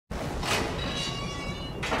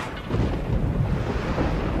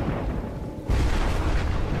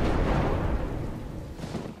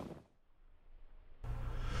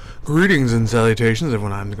Greetings and salutations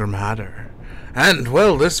everyone, I'm the Grim Hatter. And,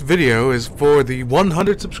 well, this video is for the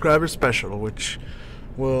 100 subscriber special, which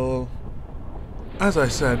will, as I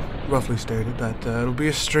said, roughly stated, that it'll be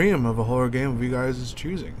a stream of a horror game of you guys'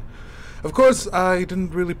 choosing. Of course, I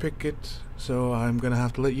didn't really pick it, so I'm gonna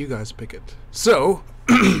have to let you guys pick it. So,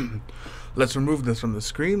 let's remove this from the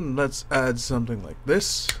screen, let's add something like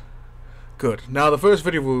this. Good. Now, the first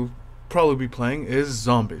video we'll probably be playing is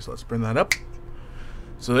Zombies. Let's bring that up.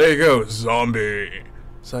 So there you go, Zombie.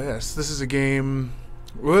 So yes, this is a game,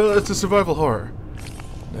 well, it's a survival horror.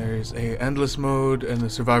 There's a endless mode and the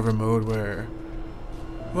survivor mode where,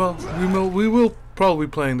 well, we will probably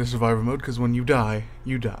be playing the survivor mode because when you die,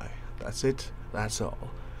 you die. That's it, that's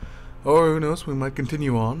all. Or who knows, we might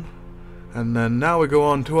continue on. And then now we go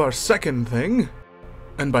on to our second thing.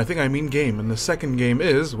 And by thing I mean game, and the second game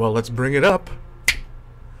is, well, let's bring it up,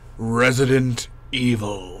 Resident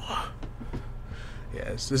Evil.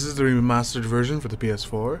 Yes, this is the remastered version for the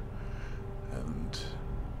PS4, and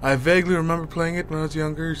I vaguely remember playing it when I was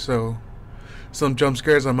younger, so some jump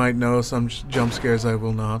scares I might know, some jump scares I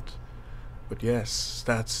will not. But yes,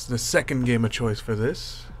 that's the second game of choice for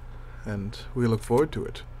this, and we look forward to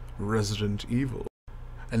it, Resident Evil.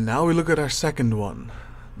 And now we look at our second one.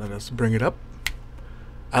 Let us bring it up,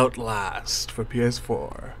 Outlast for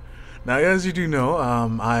PS4. Now, as you do know,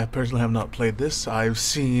 I personally have not played this. I've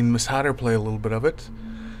seen Miss Hatter play a little bit of it.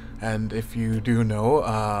 And if you do know,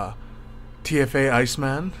 TFA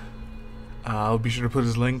Iceman, I'll be sure to put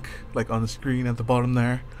his link on the screen at the bottom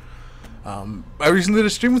there. I recently did a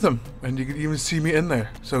stream with him, and you can even see me in there.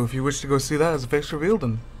 So if you wish to go see that as a face reveal,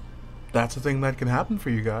 then that's a thing that can happen for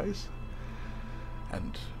you guys.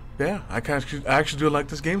 And yeah, I actually do like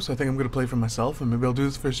this game, so I think I'm going to play for myself, and maybe I'll do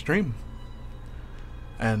this for a stream.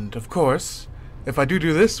 And, of course, if I do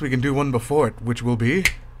this, we can do one before it, which will be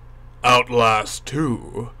Outlast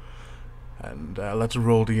 2. And let's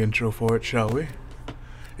roll the intro for it, shall we?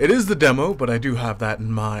 It is the demo, but I do have that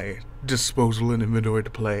in my disposal and inventory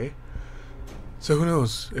to play. So who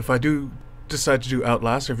knows, if I do decide to do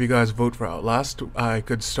Outlast, or if you guys vote for Outlast, I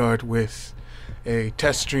could start with a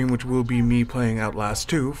test stream, which will be me playing Outlast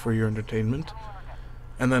 2 for your entertainment.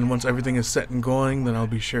 And then once everything is set and going, then I'll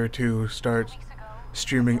be sure to start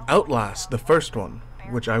streaming Outlast, the first one,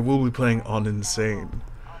 which I will be playing on Insane.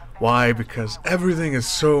 Why? Because everything is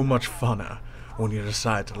so much funner when you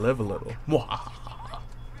decide to live a little.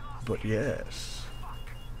 But yes,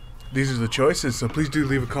 these are the choices, so please do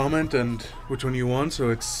leave a comment and which one you want. So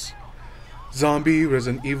it's Zombie,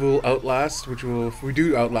 Resident Evil, Outlast, which will, if we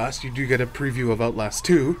do Outlast, you do get a preview of Outlast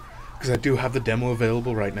 2, because I do have the demo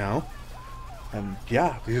available right now. And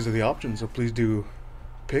yeah, these are the options, so please do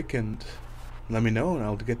pick and let me know and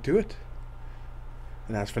I'll get to it.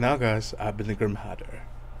 And as for now, guys, I've been the Grim Hatter.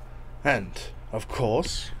 And, of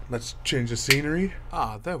course, let's change the scenery.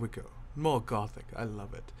 Ah, there we go. More gothic. I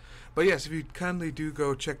love it. But yes, if you kindly do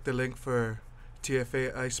go check the link for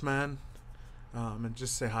TFA Iceman, and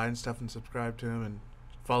just say hi and stuff and subscribe to him and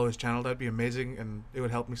follow his channel, that'd be amazing and it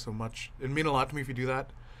would help me so much. It'd mean a lot to me if you do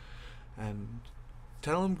that. And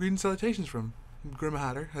tell him greetings and salutations from Grim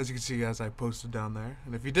Hatter, as you can see as I posted down there.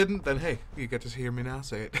 And if you didn't, then hey, you get to hear me now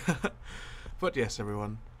say it. But yes,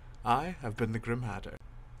 everyone, I have been the Grim Hatter.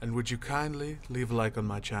 And would you kindly leave a like on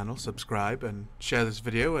my channel, subscribe, and share this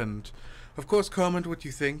video, and of course comment what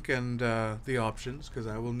you think and the options, because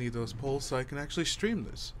I will need those polls so I can actually stream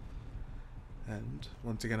this. And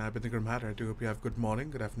once again, I've been the Grim Hatter. I do hope you have good morning,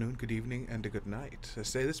 good afternoon, good evening, and a good night. I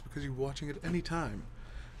say this because you're watching it any time,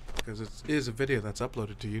 because it is a video that's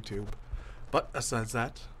uploaded to YouTube. But aside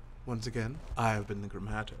that, once again, I have been the Grim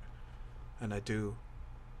Hatter, and I do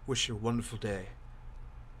wish you a wonderful day,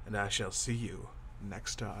 and I shall see you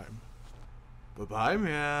next time. Bye-bye,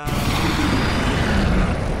 meow.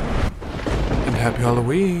 And happy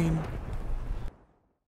Halloween!